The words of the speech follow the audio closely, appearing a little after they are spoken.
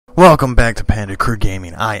Welcome back to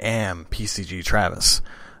Panda.Crew.Gaming. I am PCG Travis.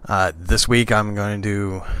 This week I'm going to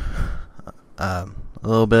do a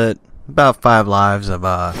little bit, about 5 lives of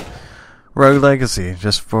Rogue Legacy,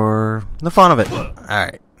 just for the fun of it.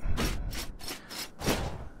 Alright.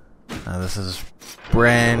 This is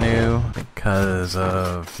brand new because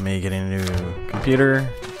of me getting a new computer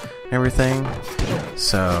and everything.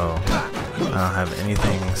 So, I don't have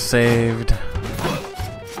anything saved.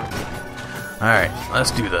 Alright,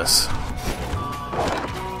 let's do this.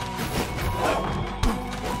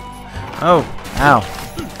 Oh, ow.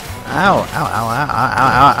 Ow, ow, ow, ow,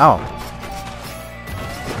 ow, ow, ow.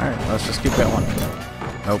 Alright, let's just keep going.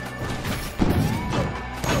 Nope.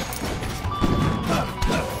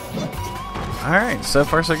 Alright, so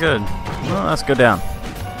far so good. Well, let's go down.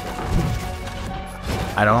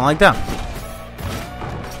 I don't like down.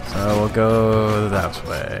 So we'll go that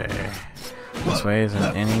way. This way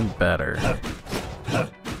isn't any better.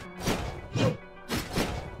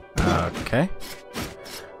 Okay.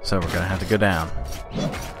 So we're gonna have to go down.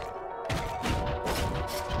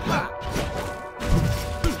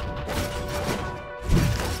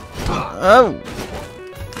 Oh!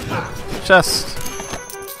 Chest!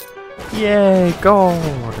 Yay,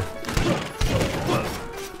 gold!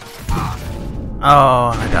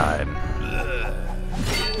 Oh, I died.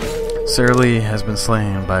 Sir Lee has been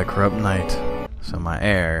slain by a corrupt knight. So my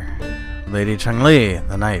heir, Lady Chung-Li,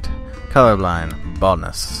 the knight, colorblind,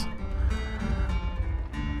 baldness,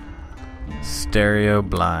 stereo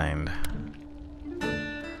blind,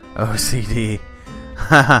 OCD,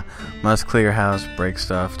 haha, must clear house, break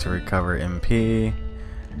stuff to recover MP.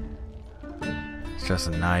 It's just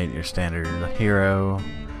a knight, your standard hero.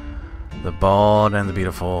 The bald and the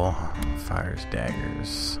beautiful fires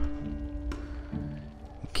daggers.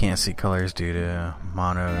 You can't see colors due to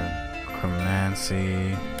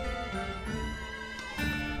monochromancy.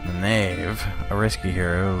 The knave, a risky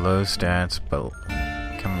hero, low stats but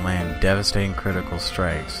can land devastating critical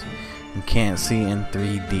strikes. You can't see in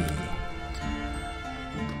 3D.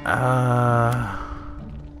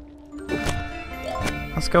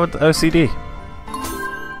 Let's go with the OCD.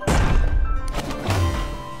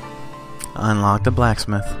 Unlock the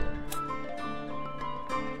blacksmith.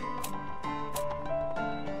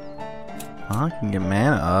 I can get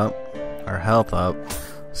mana up, or health up.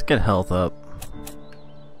 Let's get health up.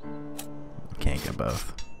 Can't get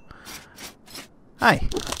both. Hi.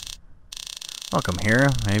 Welcome, hero.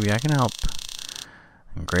 Maybe I can help.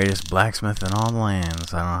 Greatest blacksmith in all the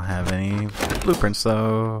lands. I don't have any blueprints,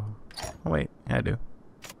 though. Oh, wait. Yeah, I do.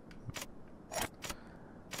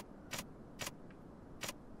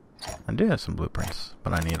 I do have some blueprints,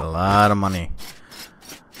 but I need a lot of money.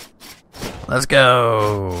 Let's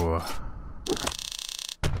go!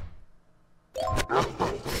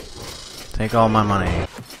 Take all my money.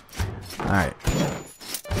 Alright.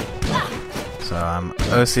 So I'm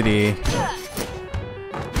OCD.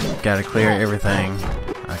 Gotta clear everything.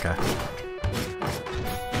 Okay.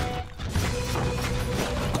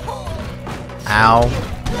 Ow.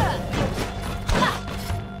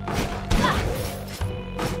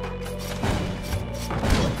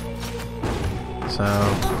 So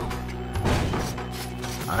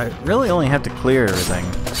I really only have to clear everything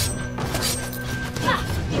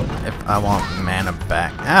if I want mana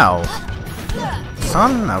back. Ow!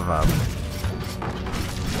 Son of a...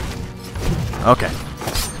 Okay.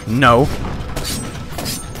 No.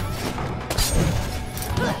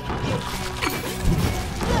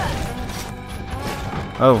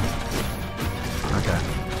 Oh. Okay.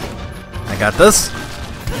 I got this.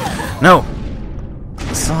 No.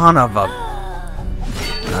 Son of a...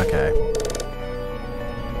 Okay.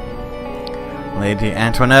 Lady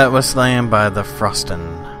Antoinette was slain by the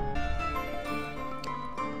Frostin.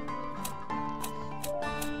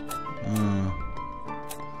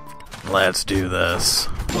 Let's do this.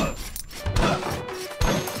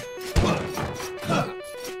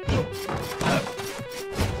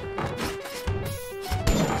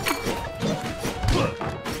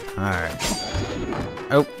 Alright.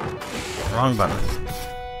 Oh. Wrong button.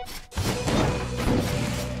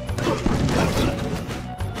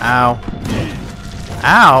 Ow.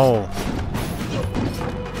 Ow!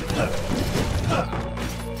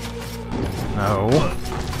 No.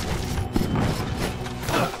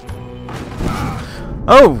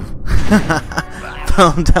 Oh!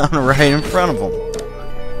 Fell down right in front of him.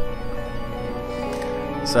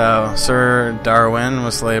 So, Sir Darwin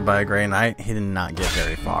was slayed by a Grey Knight. He did not get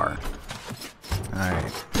very far.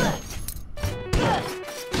 Alright.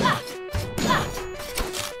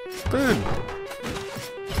 Food!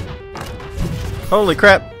 Holy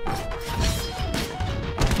crap!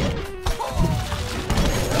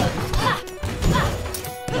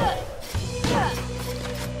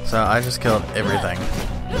 So I just killed everything.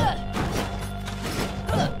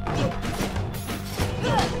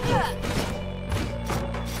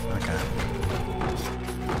 Okay.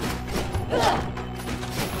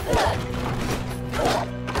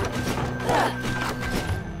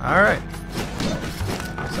 Alright.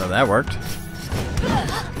 So that worked.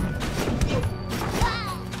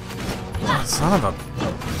 Oh, son of a...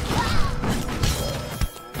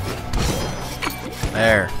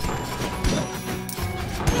 There.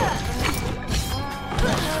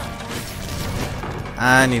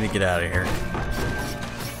 I need to get out of here.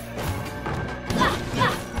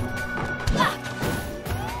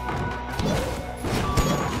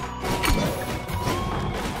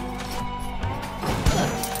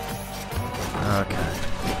 Okay.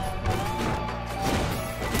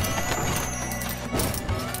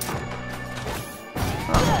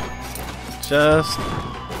 Oh. Just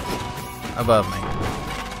above me.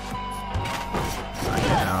 Okay,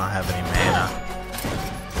 I don't have any mana.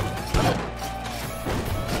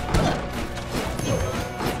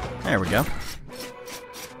 There we go.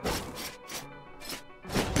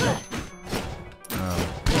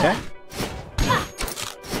 Okay.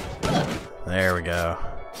 There we go.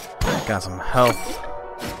 Got some health.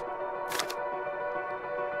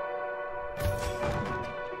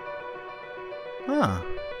 Huh.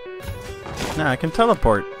 Now I can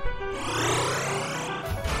teleport.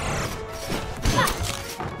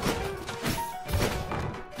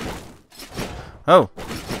 Oh.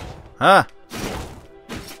 Ah.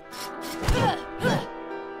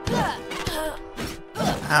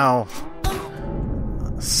 Ow.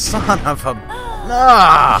 Son of a...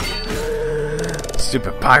 Ah!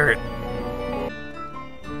 Stupid pirate.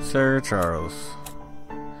 Sir Charles.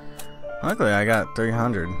 Luckily I got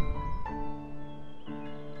 300.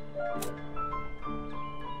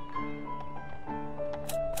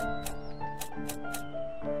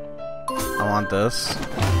 I want this.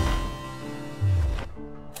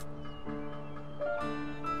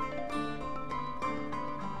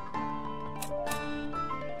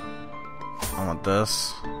 I want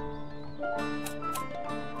this.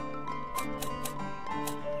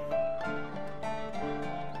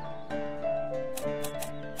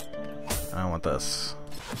 I want this.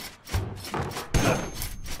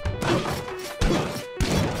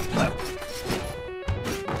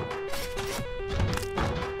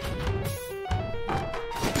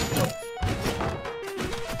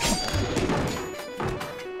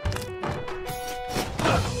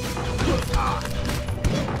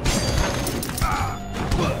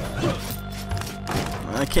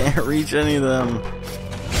 I can't reach any of them.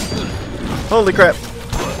 Holy crap!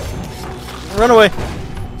 Run away!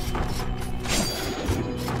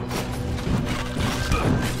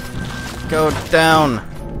 Go down!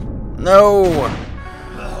 No!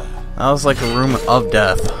 That was like a room of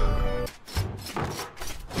death.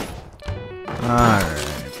 Alright.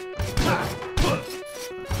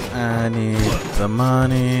 I need the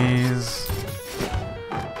monies.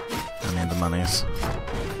 I need the monies.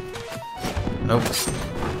 Nope.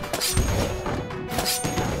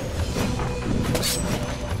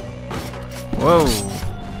 Whoa.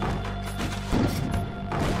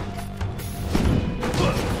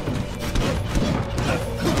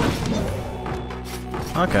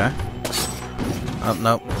 Okay. Oh,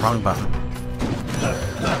 nope. Wrong button.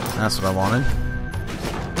 That's what I wanted.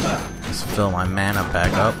 Just fill my mana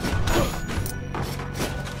back up.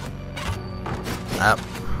 Up.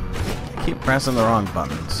 I keep pressing the wrong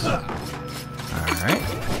buttons. Alright.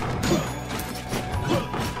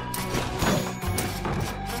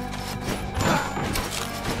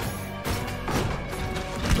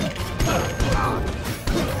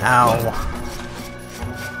 Ow.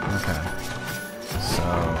 Okay. So...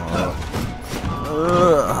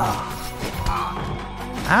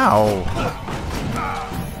 Ow.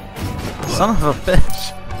 Son of a bitch.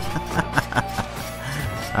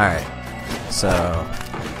 Alright. So...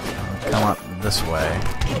 I'll come up this way.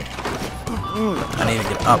 I need to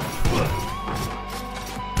get up.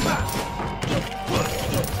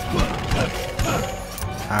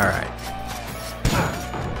 Alright.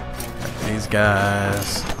 These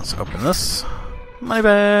guys. Let's open this. Money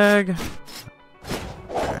bag.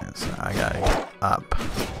 Okay, so I gotta get up.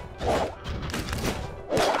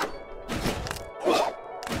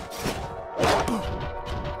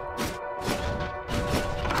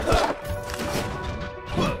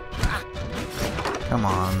 Come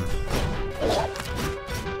on.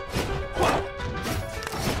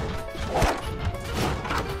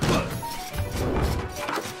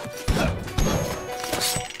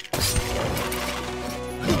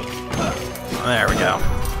 There we go.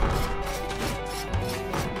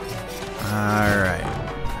 Alright.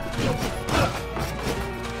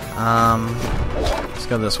 Let's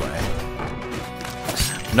go this way.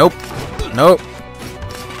 Nope. Nope.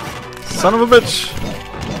 Son of a bitch.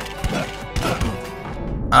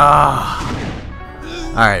 Ah.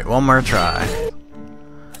 Alright, one more try.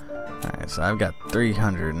 Alright, so I've got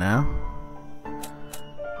 300 now.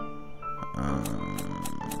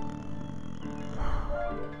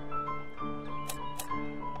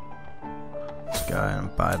 Let's go ahead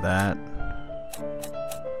and buy that.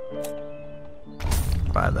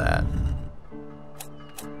 Buy that.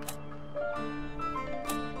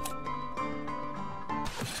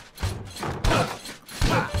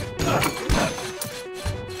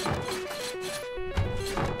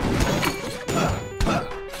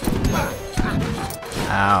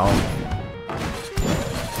 Ow.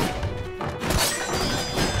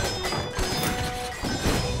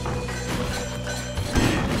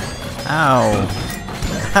 Ow.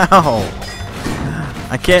 Ow.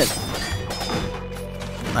 I can't.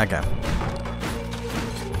 Okay.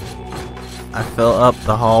 I fill up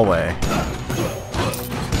the hallway.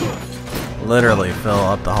 Literally fill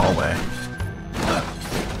up the hallway.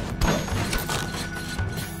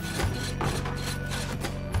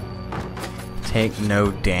 Take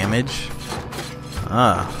no damage?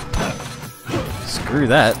 Ah. Screw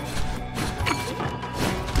that.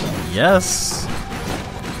 Yes.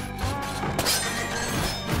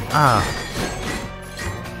 Ah.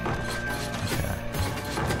 Okay.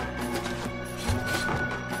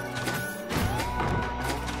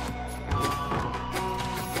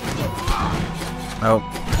 Nope.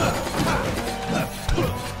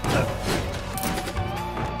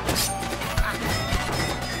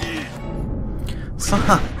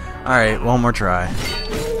 Alright, one more try.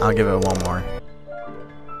 I'll give it one more.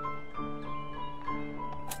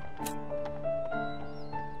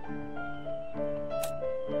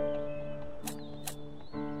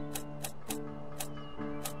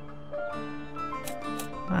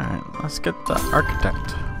 Alright, let's get the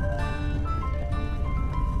architect.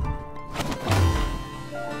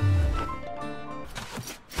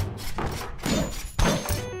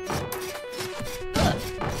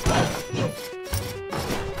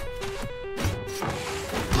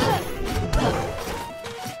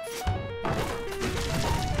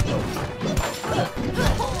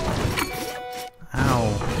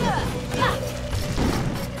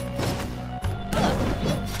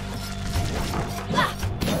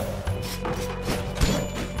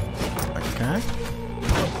 Okay.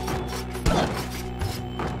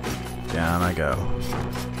 Down I go.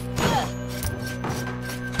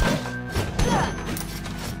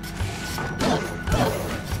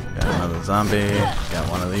 Got another zombie. Got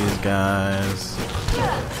one of these guys.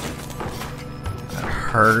 That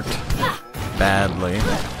hurt badly.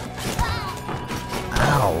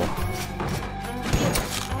 Ow.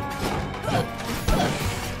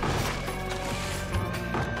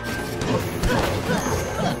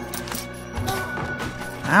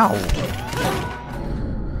 Ow.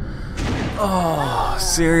 Oh,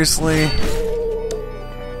 seriously?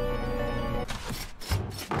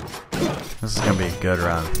 This is gonna be a good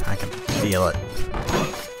run. I can feel it.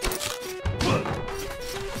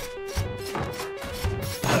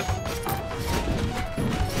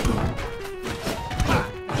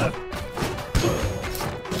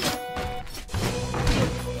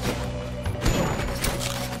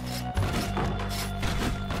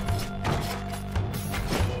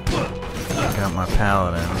 Got my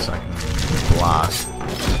paladin so I can block.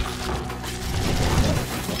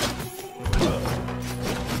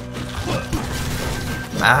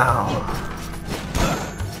 Ow.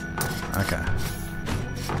 Okay.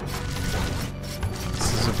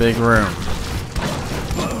 This is a big room.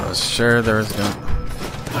 I was sure there was gonna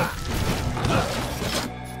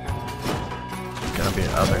be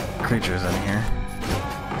other creatures in here.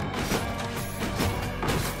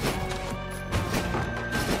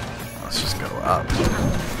 Up.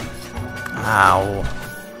 Ow.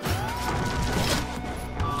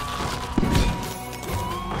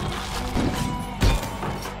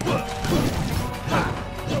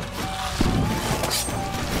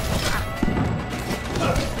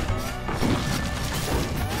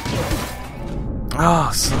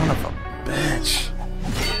 Oh, son of a bitch.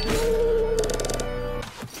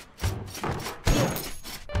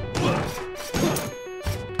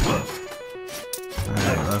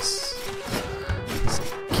 Alright, let's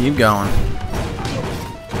keep going.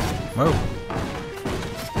 Whoa.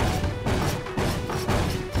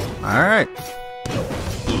 Alright.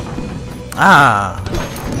 Ah.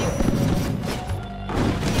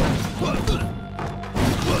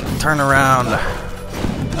 Turn around.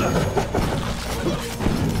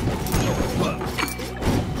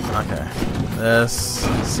 This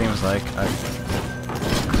seems like a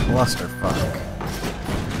clusterfuck.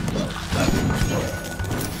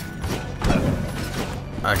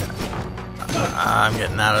 Okay. I'm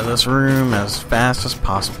getting out of this room as fast as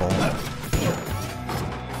possible.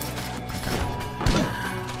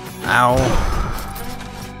 Ow.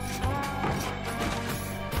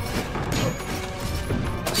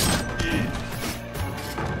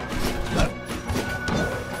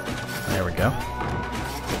 There we go.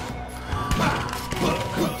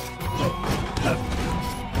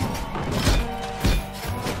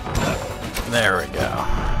 There we go.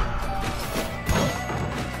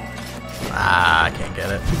 Ah, I can't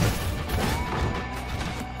get it.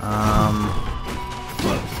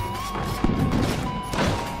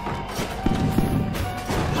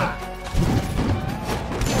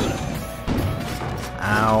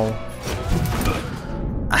 Ow.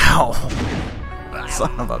 Ow.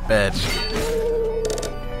 Son of a bitch.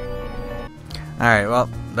 Alright, well,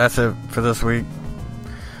 that's it for this week.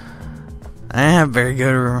 I didn't have a very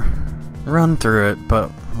good run through it, but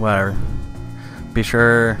whatever. Be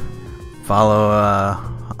sure follow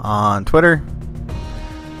on Twitter.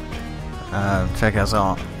 Check us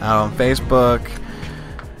out on Facebook.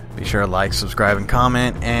 Be sure to like, subscribe, and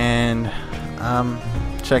comment. And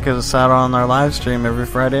check us out on our live stream every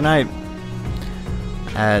Friday night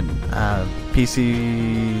at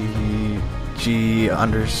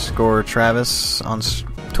PCG_Travis on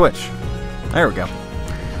Twitch. There we go.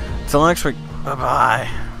 Until next week. Bye-bye.